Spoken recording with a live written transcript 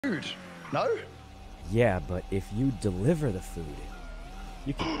food. No? Yeah, but if you deliver the food,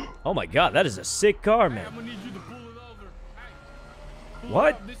 you can... Oh my god, that is a sick car, man. I'm gonna need you to pull it over. Hey,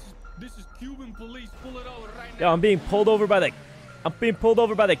 what? This is Cuban police. Pull it over right now. Yeah, I'm being pulled over by the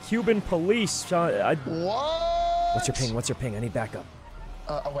Cuban police. What? What's your ping? What's your ping? I need backup.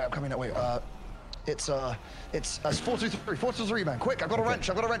 Oh wait, I'm coming. Wait, it's 423. 423, man. Quick, I've got a wrench.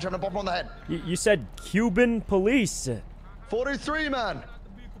 I've got a wrench. I'm gonna bomb him on the head. You said Cuban police. 423, man.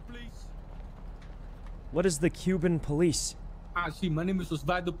 What is the Cuban police? See, my name is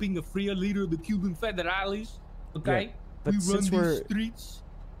Osvaldo Pinga Fria, leader of the Cuban Federales. Okay? Yeah, but we since run these streets.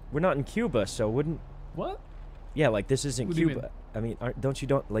 We're not in Cuba, so wouldn't... What? Yeah, like this isn't what Cuba. Do you mean? I mean, don't you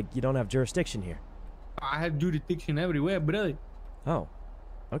don't have jurisdiction here? I have jurisdiction everywhere, brother. Oh.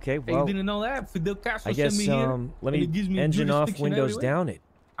 Okay, well... You didn't know that? Fidel Castro I guess, sent me here, let me engine off, windows down it.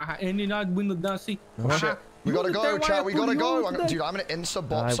 Engine off, window down, see? Oh, shit. We gotta go, chat. We gotta go. Dude, I'm gonna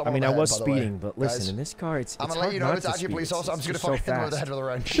insta-bop someone. I mean, I was speeding, but listen, in this car, it's I'm gonna let you know it's actually a police officer. I'm just gonna fucking hit him over the head with a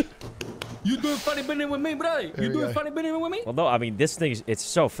wrench. You doing funny business with me, bro? You doing funny business with me? Well, no, I mean, this thing's, it's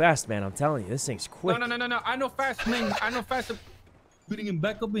so fast, man. I'm telling you, this thing's quick. No. I know fast, man. I know fast. Bring him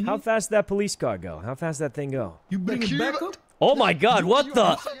back up in here. How fast did that police car go? How fast did that thing go? You bring him back up? Oh my god, what the?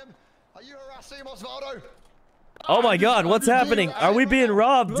 Are you harassing him, Osvaldo? Oh my god, what's happening? Are we being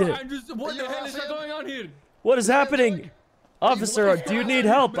robbed? What the hell is going on here? What is happening? Officer, do you need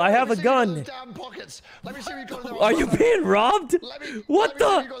help? I have a gun. Are you being robbed? What the?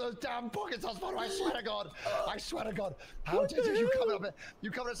 I swear to God. I swear to God. How did you come up? You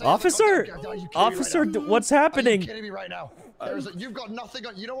come and say, Officer, officer, what's happening? Are you kidding me right now? You've got nothing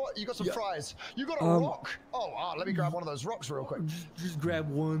on. You know what? You got some fries. You got a rock. Oh, let me grab one of those rocks real quick. Just grab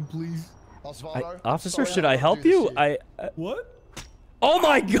one, please. Osvaldo, officer, should I help you? What? Oh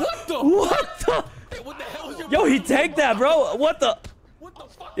my god! What the? What the hell is your Yo, he tanked that, bro. What the? What the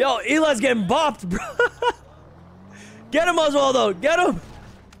fuck? Yo, Eli's getting bopped, bro. Get him, Osvaldo. Get him.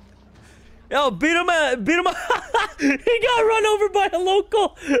 Yo, beat him up. Beat him up. He got run over by a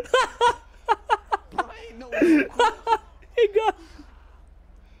local. He got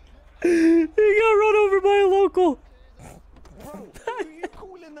run over by a local. Bro, who are you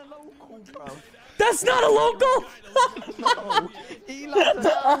calling a local, bro? That's not a local. No, Eli's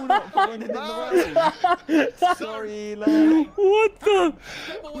not going in the road. Sorry, Eli. What the?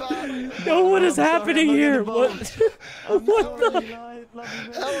 Yo, what is happening here? What? What the?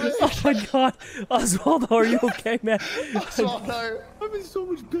 Oh my god, Osvaldo, are you okay, man? Osvaldo, I'm in so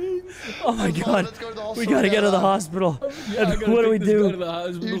much pain. Oh my god, we gotta get to the hospital. What do we do?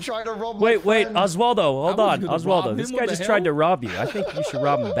 You trying to rob my Wait, friend. Osvaldo, hold on, Osvaldo. This guy just tried to rob you. I think you should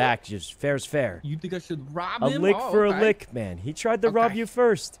rob him back. Just fair's fair. You think I should rob A him? lick for a lick, man. He tried to rob you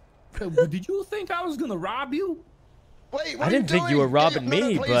first. Did you think I was gonna rob you? Wait, I didn't think you were robbing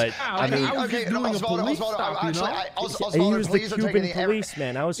me, but I mean, I was just doing a police stop, you know? he was the Cuban police,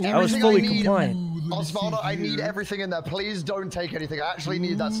 man. I was fully compliant. Osvaldo, I need everything in there. Please don't take anything. I actually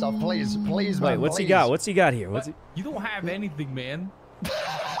need that stuff. Please, man. Wait, what's he got? What's he got here? What's he? You don't have anything, man.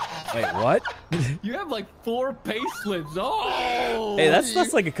 Wait, what? You have like 4 pay slips. Oh! Hey,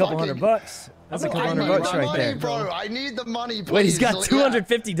 that's like a couple $100. That's a couple $100 right there. Bro, I need the money, please. Wait, he's got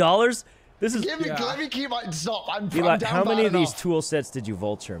 $250? This is... Let me keep my... Stop, I'm Eli, down how many of these enough. tool sets did you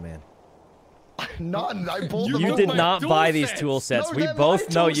vulture, man? None. I bought them. You did not buy these tool sets. No, We both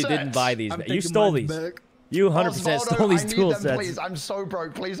know you didn't buy these. You stole these. You 100% stole these tool sets. Please, I'm so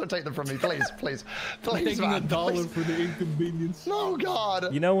broke. Please don't take them from me. Please, please, I'm please, taking man. $1 for the inconvenience. Oh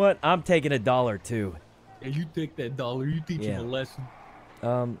God. You know what? I'm taking $1 too. Yeah, you take that $1. You teach him a lesson.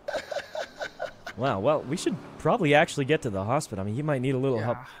 Wow. Well, we should probably actually get to the hospital. I mean, he might need a little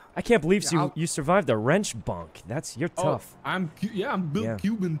help. I can't believe you survived a wrench bunk. You're tough. I'm built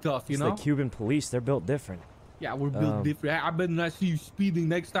Cuban tough, you know. The Cuban police, they're built different. Yeah, we're built different. I bet when I see you speeding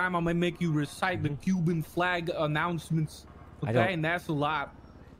next time, I'm gonna make you recite the Cuban flag announcements. Okay, and that's a lot.